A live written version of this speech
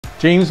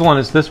James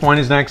Lennis, this wine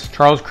is next.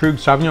 Charles Krug,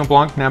 Sauvignon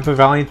Blanc, Napa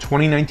Valley,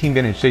 2019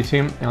 vintage. Stay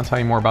tuned and I'll tell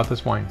you more about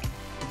this wine.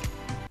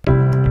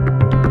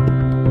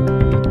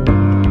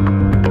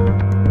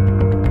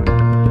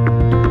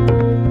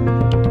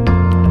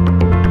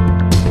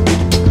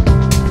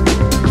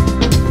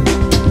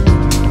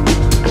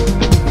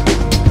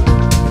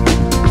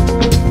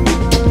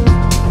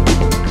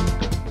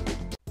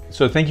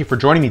 So thank you for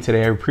joining me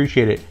today. I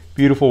appreciate it.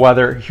 Beautiful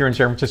weather here in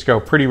San Francisco.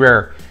 Pretty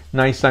rare.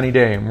 Nice sunny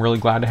day. I'm really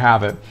glad to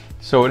have it.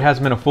 So it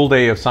hasn't been a full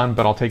day of sun,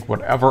 but I'll take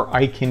whatever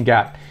I can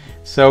get.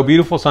 So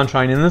beautiful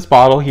sunshine in this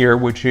bottle here,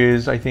 which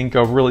is, I think,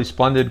 a really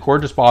splendid,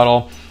 gorgeous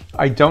bottle.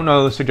 I don't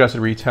know the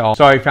suggested retail.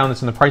 So I found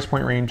this in the price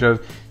point range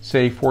of,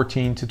 say,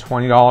 $14 to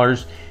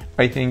 $20.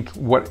 I think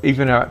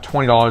even at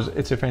 $20,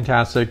 it's a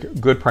fantastic,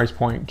 good price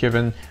point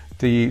given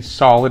the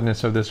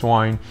solidness of this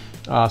wine.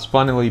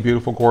 Splendidly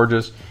beautiful,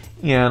 gorgeous.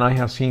 And I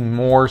have seen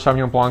more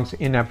Sauvignon Blancs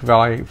in Napa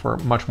Valley for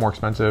much more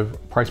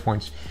expensive price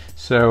points.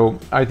 So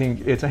I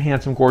think it's a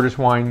handsome, gorgeous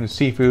wine,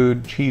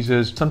 seafood,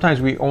 cheeses.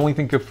 Sometimes we only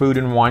think of food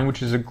and wine,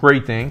 which is a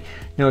great thing,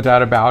 no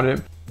doubt about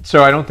it.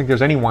 So I don't think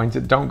there's any wines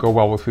that don't go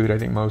well with food. I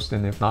think most,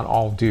 and if not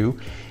all, do.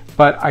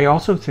 But I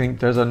also think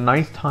there's a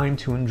nice time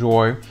to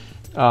enjoy,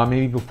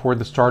 maybe before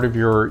the start of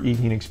your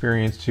evening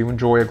experience, to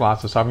enjoy a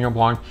glass of Sauvignon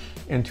Blanc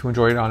and to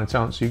enjoy it on its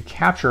own. So you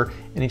capture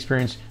and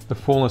experience the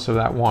fullness of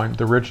that wine,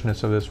 the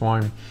richness of this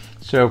wine.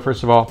 So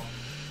first of all,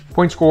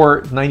 point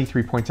score,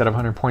 93 points out of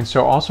 100 points.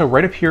 So also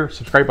right up here,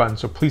 subscribe button.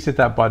 So please hit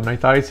that button. I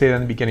thought I'd say that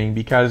in the beginning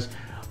because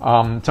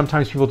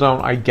sometimes people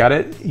don't. I get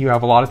it. You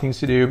have a lot of things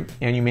to do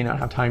and you may not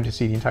have time to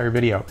see the entire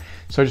video.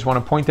 So I just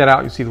want to point that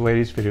out. You'll see the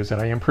latest videos that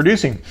I am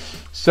producing.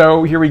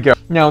 So here we go.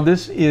 Now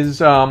this is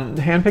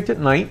handpicked at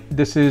night.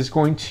 This is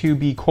going to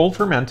be cold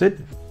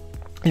fermented.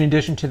 In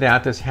addition to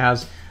that, this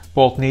has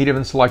both native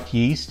and select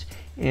yeast.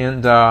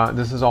 And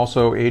this is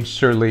also aged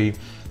sur lie.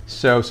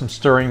 So some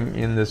stirring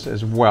in this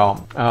as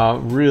well.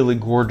 Really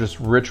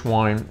gorgeous, rich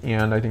wine,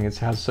 and I think it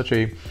has such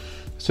a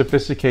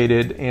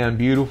sophisticated and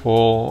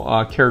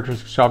beautiful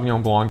characteristic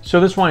Sauvignon Blanc. So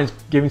this wine is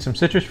giving some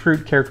citrus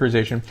fruit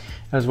characterization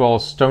as well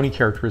as stony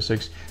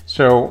characteristics.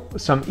 So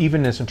some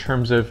evenness in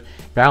terms of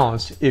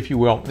balance, if you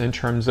will, in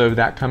terms of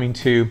that coming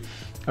to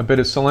a bit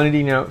of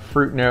salinity note,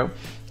 fruit note,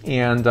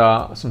 and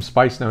some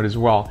spice note as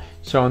well.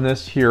 So on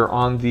this here,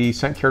 on the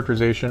scent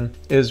characterization,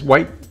 is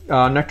white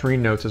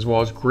nectarine notes as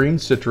well as green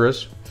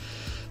citrus,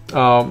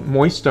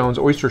 moist stones,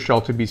 oyster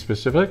shell to be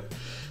specific.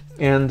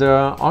 And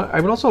I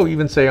would also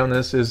even say on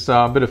this is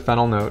a bit of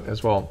fennel note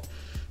as well.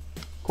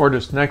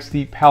 Gorgeous. Next,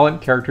 the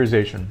palate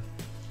characterization.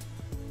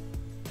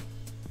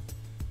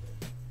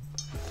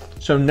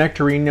 So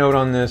nectarine note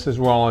on this as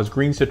well as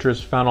green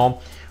citrus,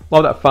 fennel.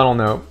 Love that fennel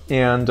note,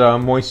 and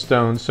moist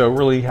stones. So it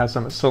really has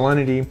some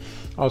salinity,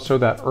 also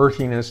that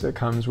earthiness that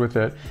comes with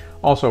it.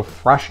 Also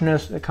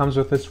freshness that comes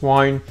with this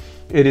wine.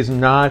 It is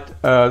not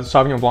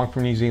Sauvignon Blanc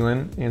from New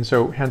Zealand, and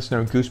so hence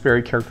no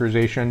gooseberry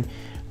characterization,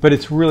 but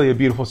it's really a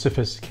beautiful,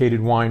 sophisticated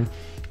wine.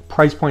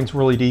 Price point's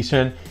really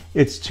decent.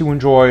 It's to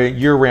enjoy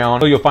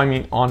year-round. So you'll find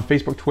me on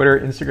Facebook, Twitter,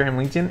 Instagram,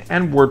 LinkedIn,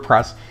 and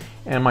WordPress.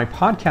 And my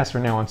podcasts are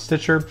now on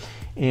Stitcher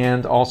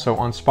and also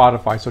on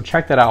Spotify. So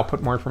check that out. I'll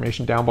put more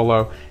information down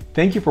below.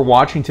 Thank you for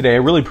watching today. I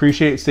really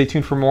appreciate it. Stay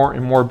tuned for more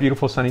and more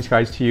beautiful sunny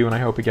skies to you, and I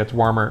hope it gets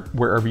warmer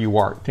wherever you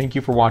are. Thank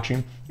you for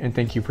watching, and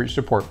thank you for your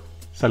support.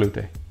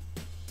 Salute.